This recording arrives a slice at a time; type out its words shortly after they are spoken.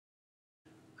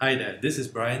Hi there, this is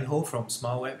Brian Ho from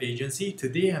Smile Web Agency.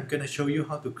 Today I'm going to show you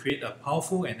how to create a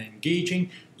powerful and engaging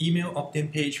email opt-in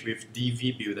page with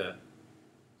Divi Builder.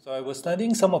 So I was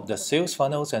studying some of the sales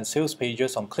funnels and sales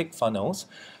pages on ClickFunnels,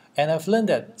 and I've learned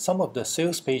that some of the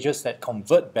sales pages that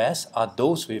convert best are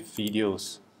those with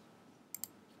videos.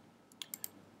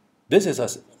 This is a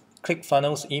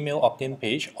ClickFunnels email opt-in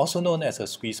page, also known as a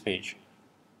squeeze page.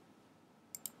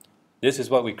 This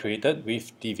is what we created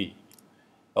with Divi.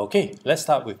 Okay, let's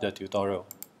start with the tutorial.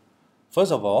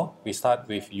 First of all, we start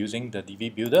with using the Divi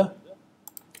Builder.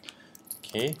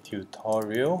 Okay,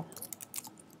 tutorial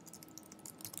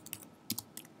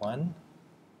 1.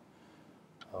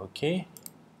 Okay,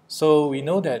 so we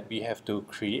know that we have to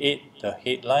create the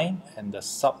headline and the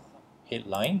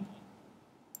sub-headline.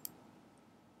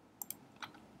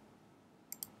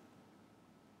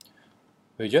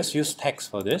 We'll just use text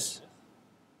for this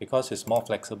because it's more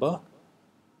flexible.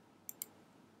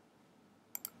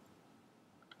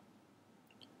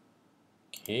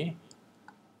 Okay,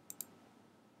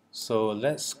 so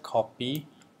let's copy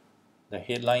the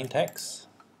headline text.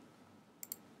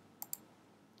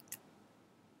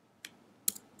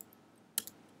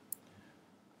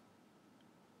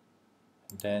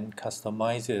 Then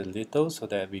customize it a little so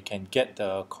that we can get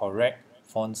the correct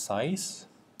font size.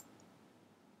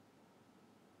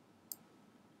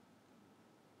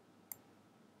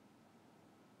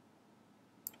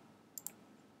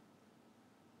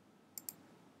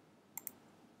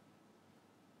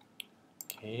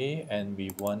 Okay, and we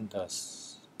want the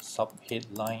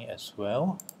sub-headline as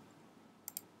well.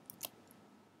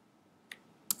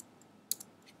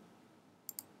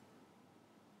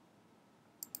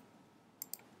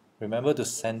 Remember to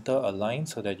center align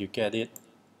so that you get it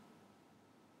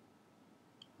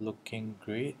looking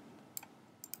great.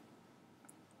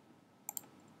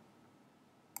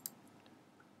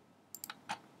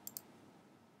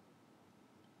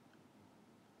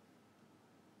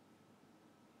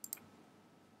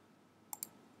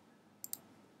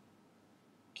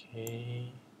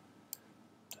 Okay,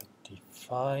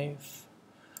 35.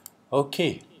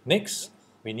 Okay, next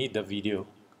we need the video.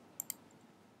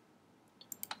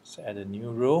 Let's add a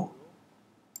new row.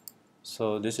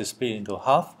 So this is split into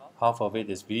half. Half of it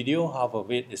is video, half of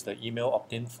it is the email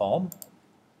opt-in form.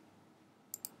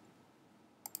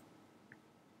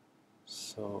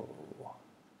 So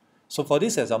for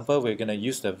this example, we're going to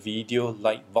use the video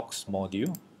Lightbox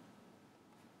module.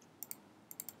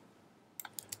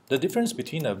 The difference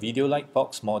between a video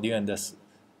Lightbox module and the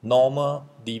normal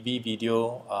Divi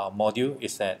video module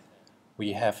is that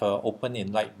we have an open in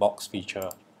Lightbox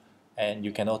feature, and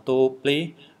you can auto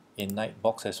play in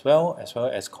Lightbox as well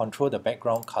as control the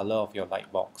background color of your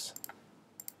Lightbox.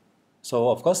 So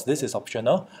of course this is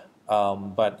optional,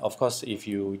 but of course if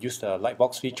you use the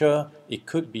Lightbox feature, it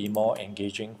could be more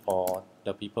engaging for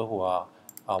the people who are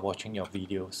watching your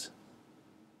videos.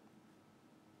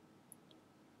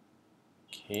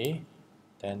 Okay,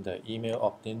 then the email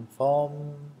opt-in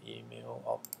form,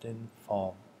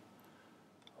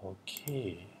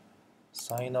 Okay,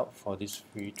 sign up for this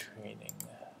free training.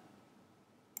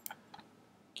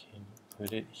 Okay,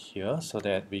 put it here so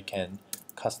that we can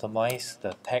customize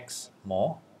the text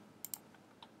more.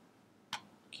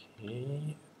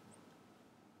 Okay,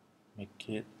 make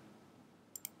it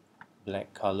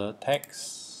black color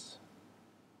text.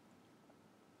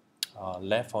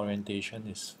 Left orientation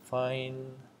is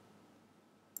fine.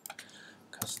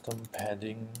 Custom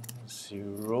padding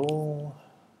 0.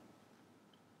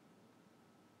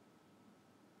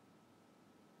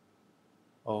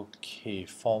 Okay,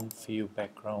 form field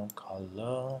background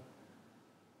color.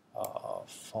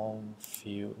 Form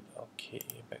field, okay,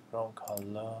 background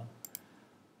color,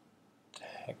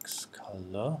 text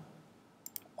color.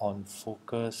 On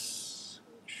focus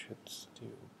should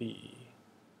still be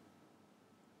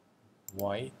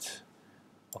white.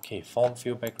 Okay, form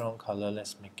field background color,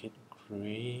 let's make it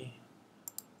gray.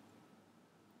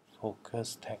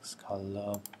 Focus text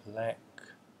color black.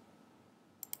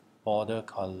 Border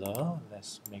color,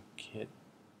 let's make it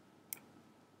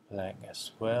black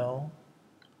as well.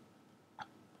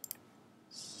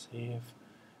 Save.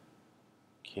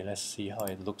 Okay, let's see how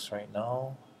it looks right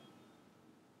now.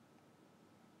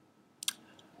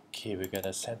 Okay, we're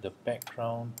gonna set the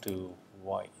background to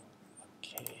white.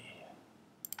 Okay.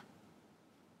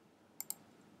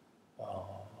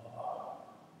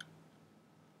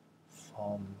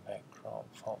 Form background,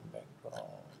 form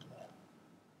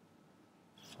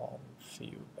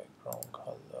field background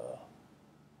color.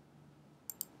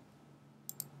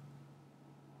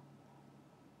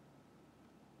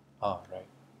 Right.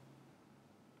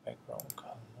 Background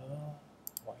color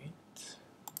white.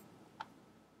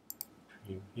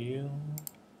 preview.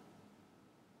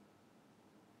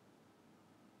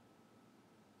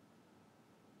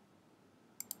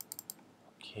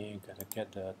 Okay, you gotta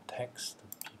get the text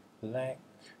to be black.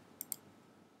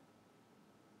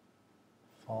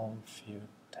 Form field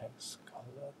text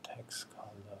color,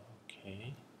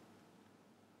 okay.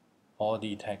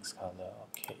 Body text color,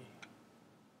 okay.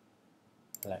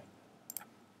 Black.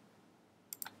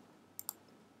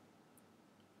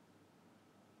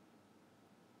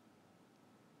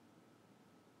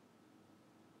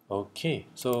 Okay,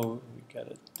 so we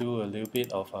gotta do a little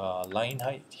bit of line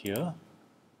height here.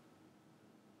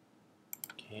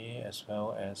 Okay, as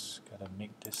well as gotta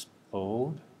make this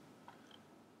bold.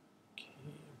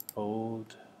 Okay,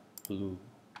 bold blue.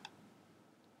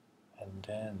 And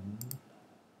then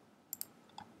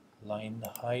line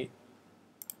height.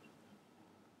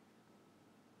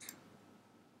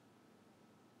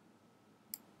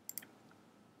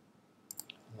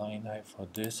 Line height for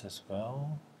this as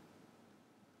well.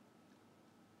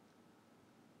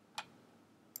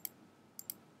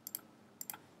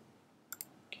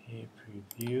 Okay,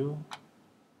 preview.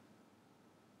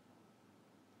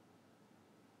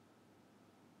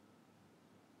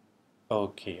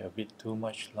 Okay, a bit too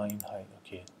much line height.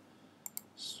 Okay,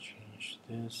 let's change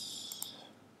this.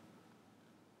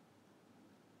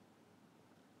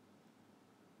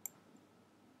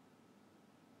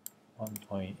 One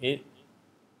 1.8.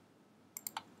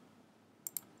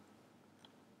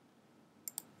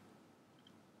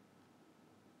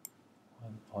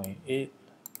 1.8.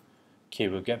 Okay,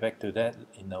 we'll get back to that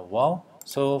in a while.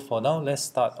 So for now, let's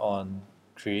start on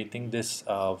creating this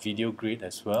video grid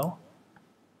as well.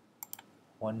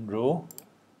 One row,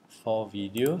 4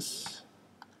 videos.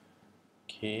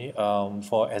 Okay,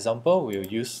 for example, we'll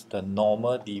use the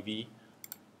normal Divi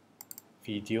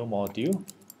video module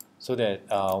so that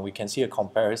we can see a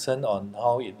comparison on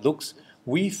how it looks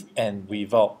with and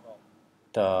without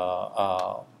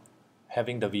the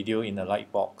having the video in a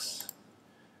Lightbox.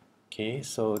 Okay,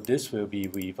 so this will be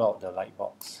without the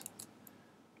Lightbox.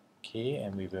 Okay,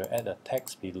 and we will add a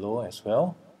text below as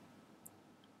well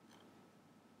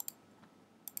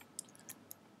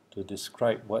to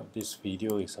describe what this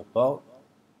video is about.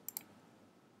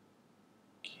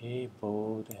 Okay,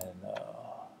 bold and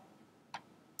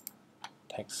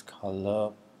text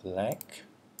color black.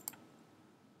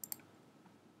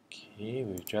 Okay,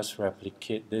 we'll just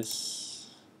replicate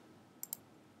this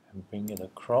and bring it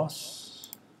across.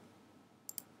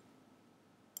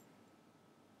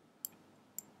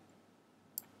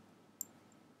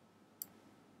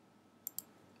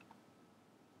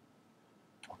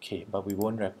 Okay, but we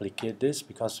won't replicate this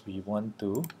because we want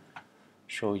to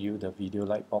show you the video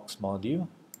Lightbox module.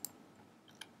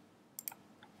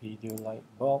 Video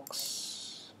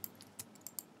Lightbox.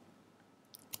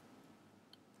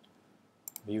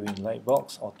 View in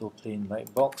Lightbox, autoplay in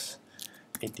Lightbox,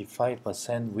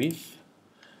 85% width.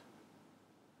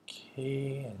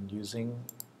 Okay, and using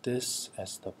this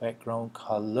as the background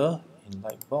color in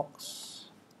Lightbox.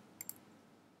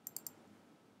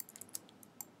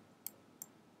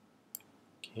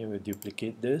 Okay, we'll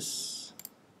duplicate this.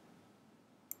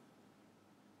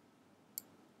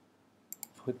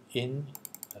 Put in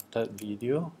the third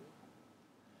video.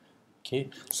 Okay,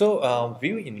 so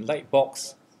view in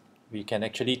Lightbox, we can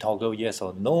actually toggle yes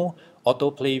or no.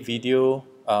 Autoplay video,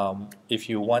 if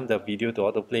you want the video to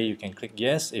autoplay, you can click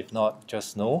yes. If not,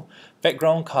 just no.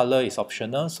 Background color is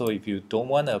optional, so if you don't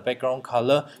want a background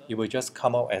color, it will just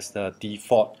come out as the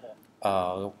default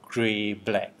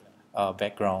gray-black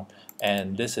background.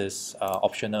 And this is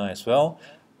optional as well.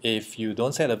 If you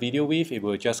don't set a video width, it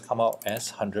will just come out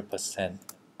as 100%.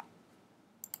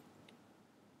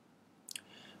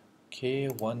 Okay,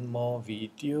 one more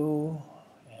video,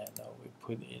 and we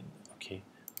put in, okay,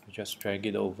 we just drag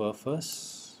it over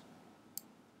first,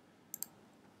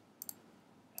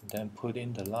 and then put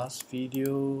in the last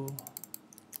video.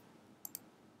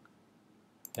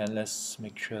 Then let's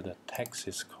make sure the text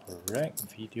is correct.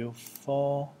 Video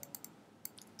 4,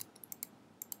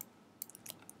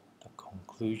 the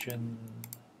conclusion,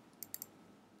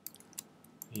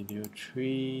 video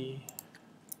 3,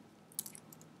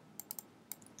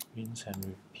 rinse and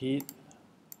repeat,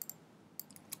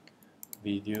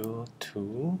 video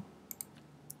 2,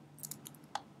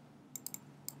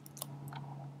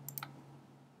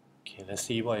 okay, let's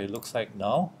see what it looks like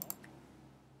now.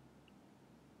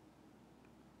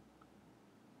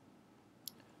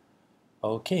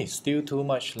 Okay, still too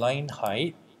much line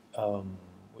height,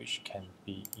 which can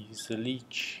be easily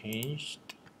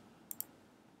changed.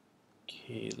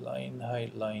 Okay, line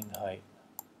height, line height.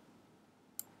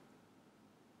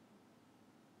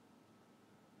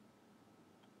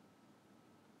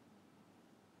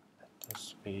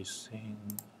 spacing.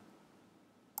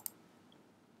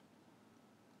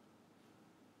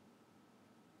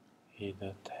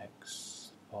 Header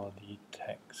text, body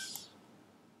text.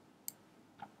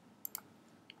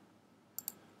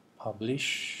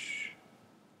 Publish.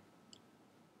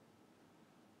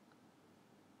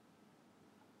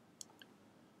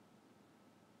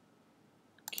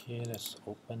 Okay, let's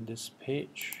open this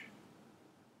page.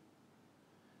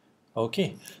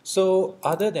 Okay, so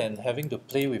other than having to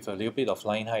play with a little bit of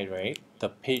line height, right, the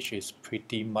page is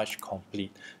pretty much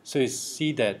complete. So you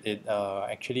see that it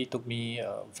actually took me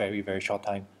a very short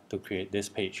time to create this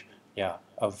page. Yeah,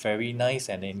 a very nice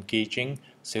and engaging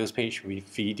sales page with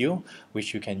video,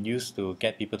 which you can use to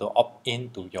get people to opt in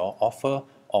to your offer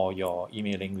or your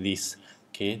emailing list.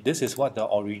 Okay, this is what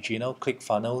the original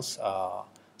ClickFunnels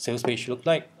sales page looked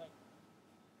like.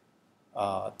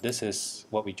 This is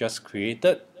what we just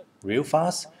created real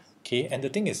fast. Okay, and the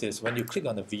thing is when you click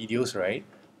on the videos, right,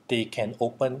 they can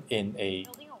open in a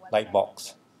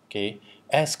Lightbox. Okay,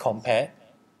 as compared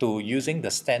to using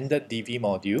the standard Divi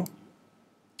module.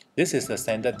 This is the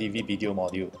standard Divi video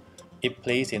module. It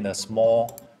plays in a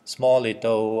small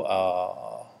little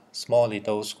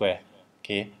square.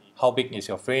 Okay, how big is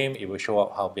your frame? It will show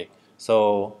up how big.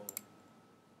 So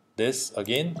this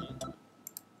again,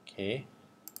 okay,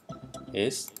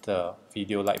 is the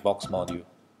video Lightbox module.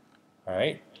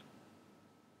 Alright.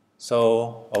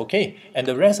 So, okay, and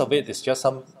the rest of it is just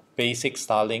some basic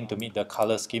styling to meet the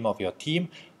color scheme of your theme.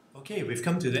 Okay, we've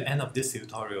come to the end of this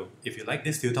tutorial. If you like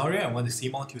this tutorial and want to see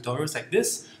more tutorials like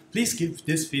this, please give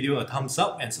this video a thumbs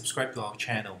up and subscribe to our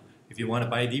channel. If you want to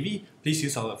buy Divi, please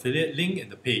use our affiliate link in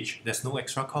the page. There's no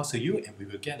extra cost to you and we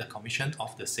will get a commission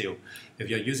off the sale. If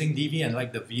you're using Divi and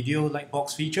like the Video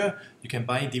Lightbox feature, you can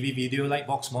buy Divi Video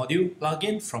Lightbox module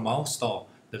plugin from our store.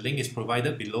 The link is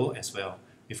provided below as well.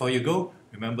 Before you go,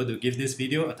 remember to give this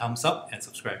video a thumbs up and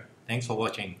subscribe. Thanks for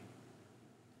watching.